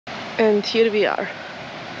And here we are.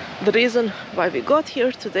 The reason why we got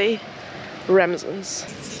here today, Ramsons.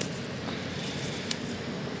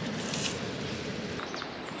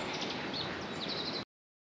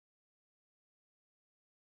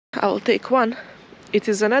 I will take one. It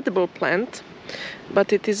is an edible plant,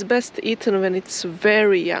 but it is best eaten when it's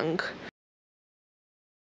very young.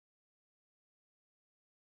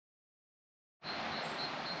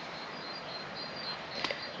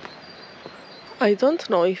 I don't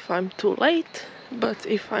know if I'm too late, but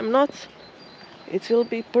if I'm not, it will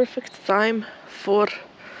be perfect time for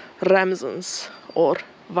Ramsons or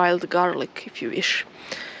wild garlic, if you wish.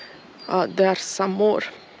 There are some more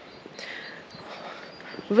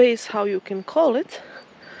ways how you can call it.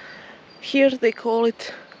 Here they call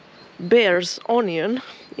it bear's onion,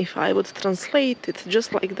 if I would translate it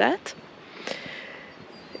just like that.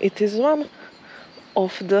 It is one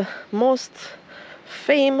of the most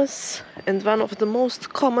famous and one of the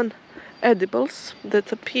most common edibles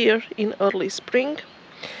that appear in early spring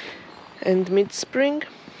and mid-spring.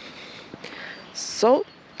 So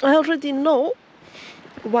I already know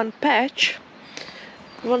one patch,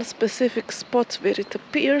 one specific spot where it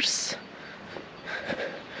appears.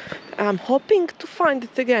 I'm hoping to find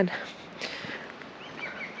it again.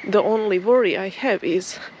 The only worry I have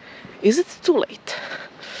is it too late?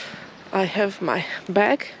 I have my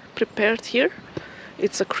bag prepared here.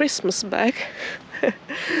 It's a Christmas bag.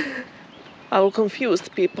 I will confuse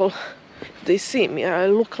people if they see me. I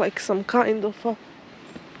look like some kind of a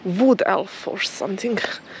wood elf or something.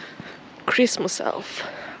 Christmas elf.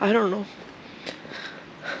 I don't know.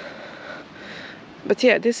 But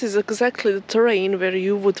yeah, this is exactly the terrain where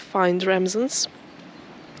you would find Ramsons.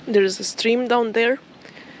 There is a stream down there.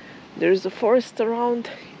 There is a forest around.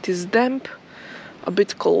 It is damp, a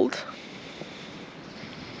bit cold.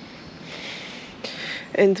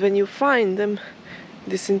 And when you find them,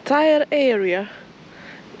 this entire area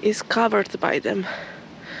is covered by them.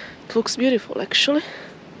 It looks beautiful, actually.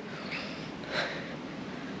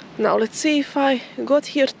 Now let's see if I got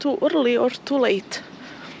here too early or too late.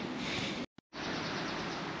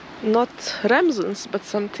 Not Ramsons, but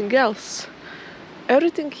something else.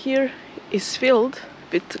 Everything here is filled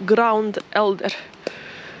with ground elder.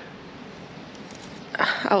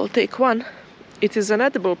 I will take one. It is an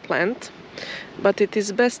edible plant, but it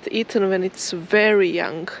is best eaten when it's very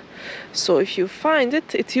young. So if you find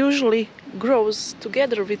it, it usually grows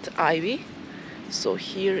together with ivy. So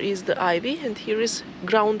here is the ivy and here is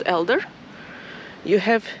ground elder. You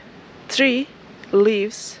have 3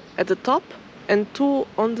 leaves at the top and 2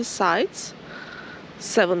 on the sides.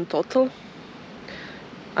 7 total.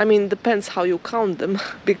 I mean, depends how you count them,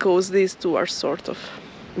 because these 2 are sort of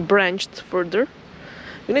branched further.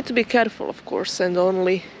 You need to be careful, of course, and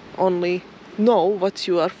only know what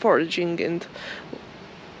you are foraging and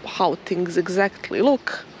how things exactly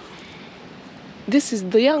look. This is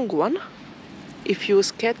the young one. If you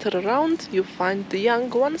scatter around, you find the young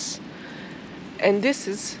ones. And this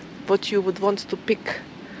is what you would want to pick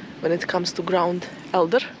when it comes to ground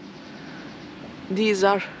elder. These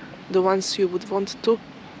are the ones you would want to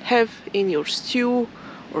have in your stew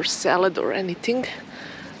or salad or anything,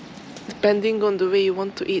 depending on the way you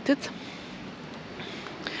want to eat it.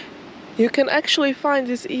 You can actually find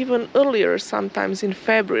this even earlier, sometimes in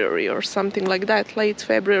February or something like that, late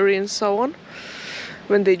February and so on,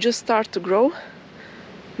 when they just start to grow.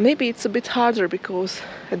 Maybe it's a bit harder because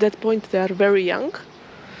at that point they are very young.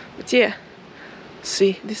 But yeah,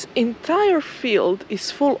 see, this entire field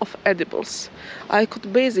is full of edibles. I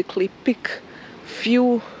could basically pick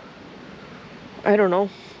few, I don't know,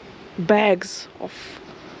 bags of,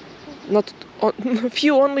 not a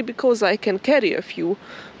few only because I can carry a few,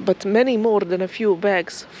 but many more than a few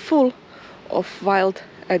bags full of wild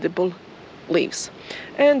edible leaves.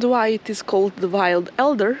 And why it is called the wild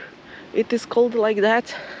elder? It is called like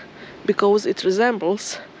that because it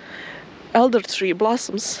resembles elder tree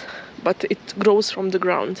blossoms, but it grows from the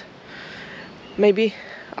ground. Maybe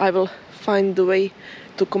I will find the way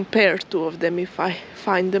to compare 2 of them if I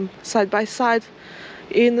find them side by side.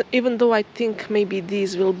 Even though I think maybe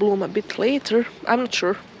these will bloom a bit later, I'm not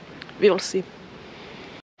sure. We will see.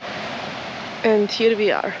 And here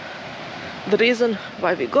we are. The reason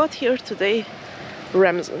why we got here today,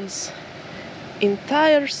 Ramsons.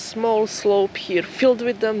 Entire small slope here filled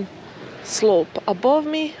with them. Slope above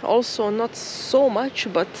me, also not so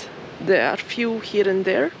much, but there are few here and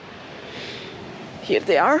there. Here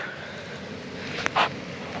they are.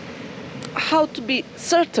 How to be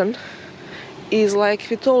certain is like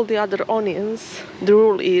with all the other onions. The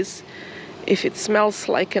rule is, if it smells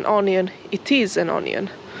like an onion, it is an onion.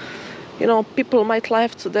 You know, people might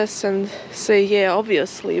laugh to this and say, yeah,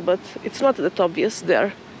 obviously, but it's not that obvious. There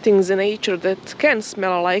are things in nature that can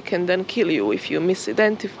smell alike and then kill you if you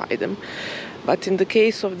misidentify them. But in the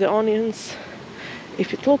case of the onions,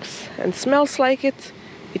 if it looks and smells like it,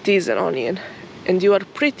 it is an onion, and you are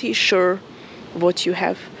pretty sure what you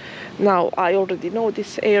have. Now, I already know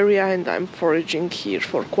this area and I'm foraging here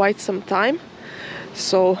for quite some time,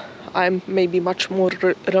 so I'm maybe much more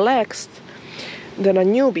relaxed than a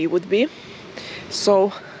newbie would be.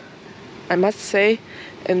 So I must say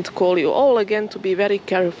and call you all again to be very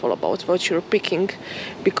careful about what you're picking,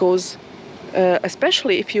 because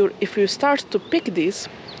especially if you start to pick these,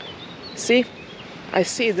 see, I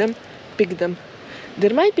see them, pick them,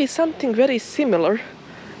 there might be something very similar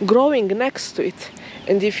growing next to it,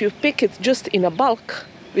 and if you pick it just in a bulk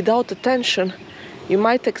without attention, you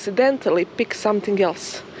might accidentally pick something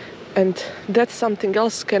else, and that something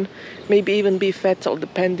else can maybe even be fatal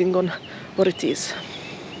depending on what it is.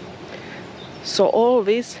 So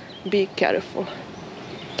always be careful.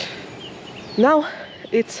 Now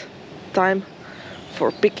it's time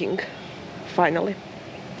for picking, finally.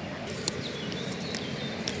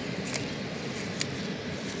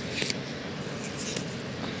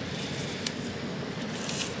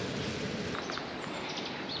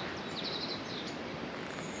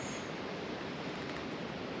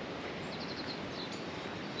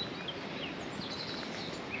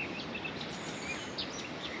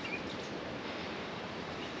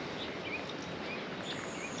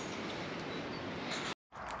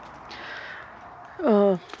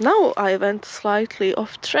 Now I went slightly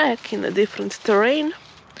off track in a different terrain,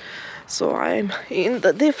 so I'm in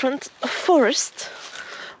the different forest,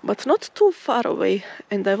 but not too far away,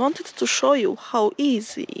 and I wanted to show you how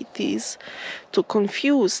easy it is to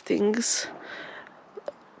confuse things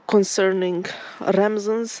concerning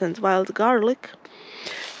Ramsons and wild garlic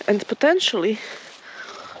and potentially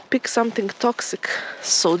pick something toxic.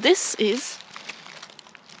 So this is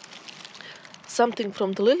something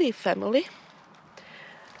from the lily family.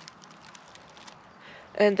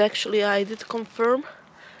 And actually I did confirm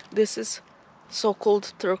this is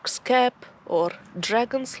so-called Turk's cap or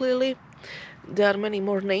dragon's lily. There are many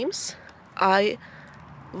more names. I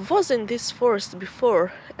was in this forest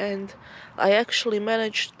before and I actually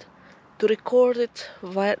managed to record it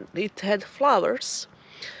while it had flowers.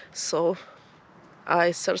 So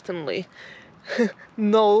I certainly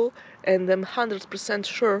know and am 100%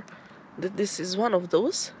 sure that this is one of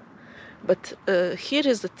those. But here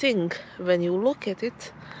is the thing, when you look at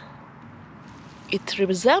it, it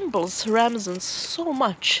resembles Ramsons so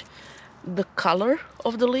much. The color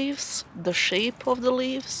of the leaves, the shape of the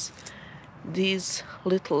leaves, these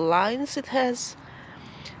little lines it has.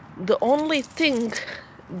 The only thing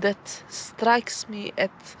that strikes me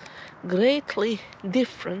as greatly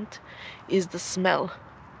different is the smell.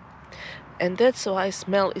 And that's why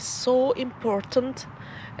smell is so important.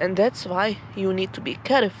 And that's why you need to be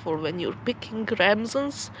careful when you're picking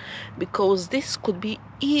Ramsons, because this could be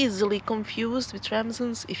easily confused with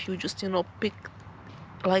Ramsons if you just, pick,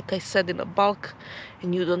 like I said, in a bulk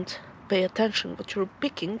and you don't pay attention what you're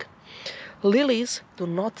picking. Lilies do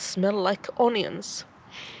not smell like onions.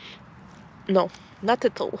 No, not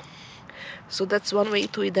at all. So that's one way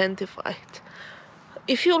to identify it.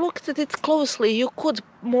 If you looked at it closely, you could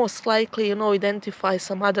most likely, identify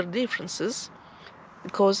some other differences,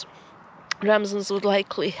 because Ramsons would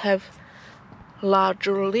likely have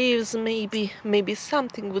larger leaves, maybe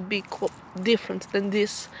something would be different than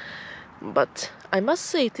this, but I must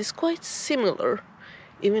say it is quite similar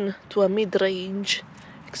even to a mid-range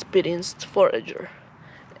experienced forager.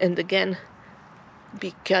 And again,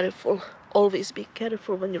 be careful, always be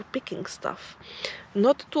careful when you're picking stuff.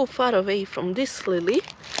 Not too far away from this lily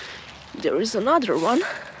there is another one.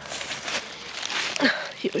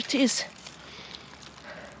 Here it is.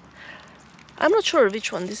 I'm not sure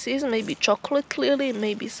which one this is, maybe chocolate lily,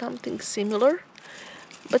 maybe something similar.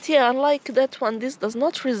 But yeah, unlike that one, this does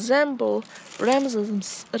not resemble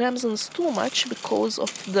Ramsons too much because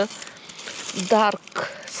of the dark,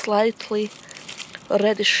 slightly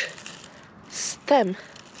reddish stem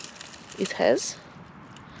it has.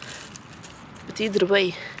 But either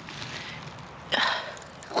way,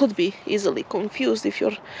 could be easily confused if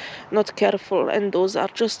you're not careful, and those are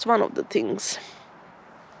just one of the things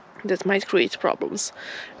that might create problems.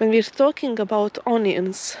 When we're talking about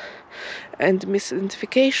onions and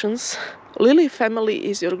misidentifications, lily family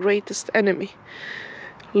is your greatest enemy.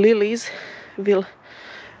 Lilies will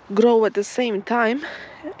grow at the same time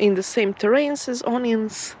in the same terrains as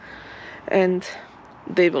onions, and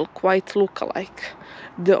they will quite look alike.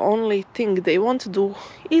 The only thing they won't do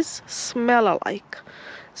is smell alike.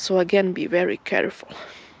 So again, be very careful.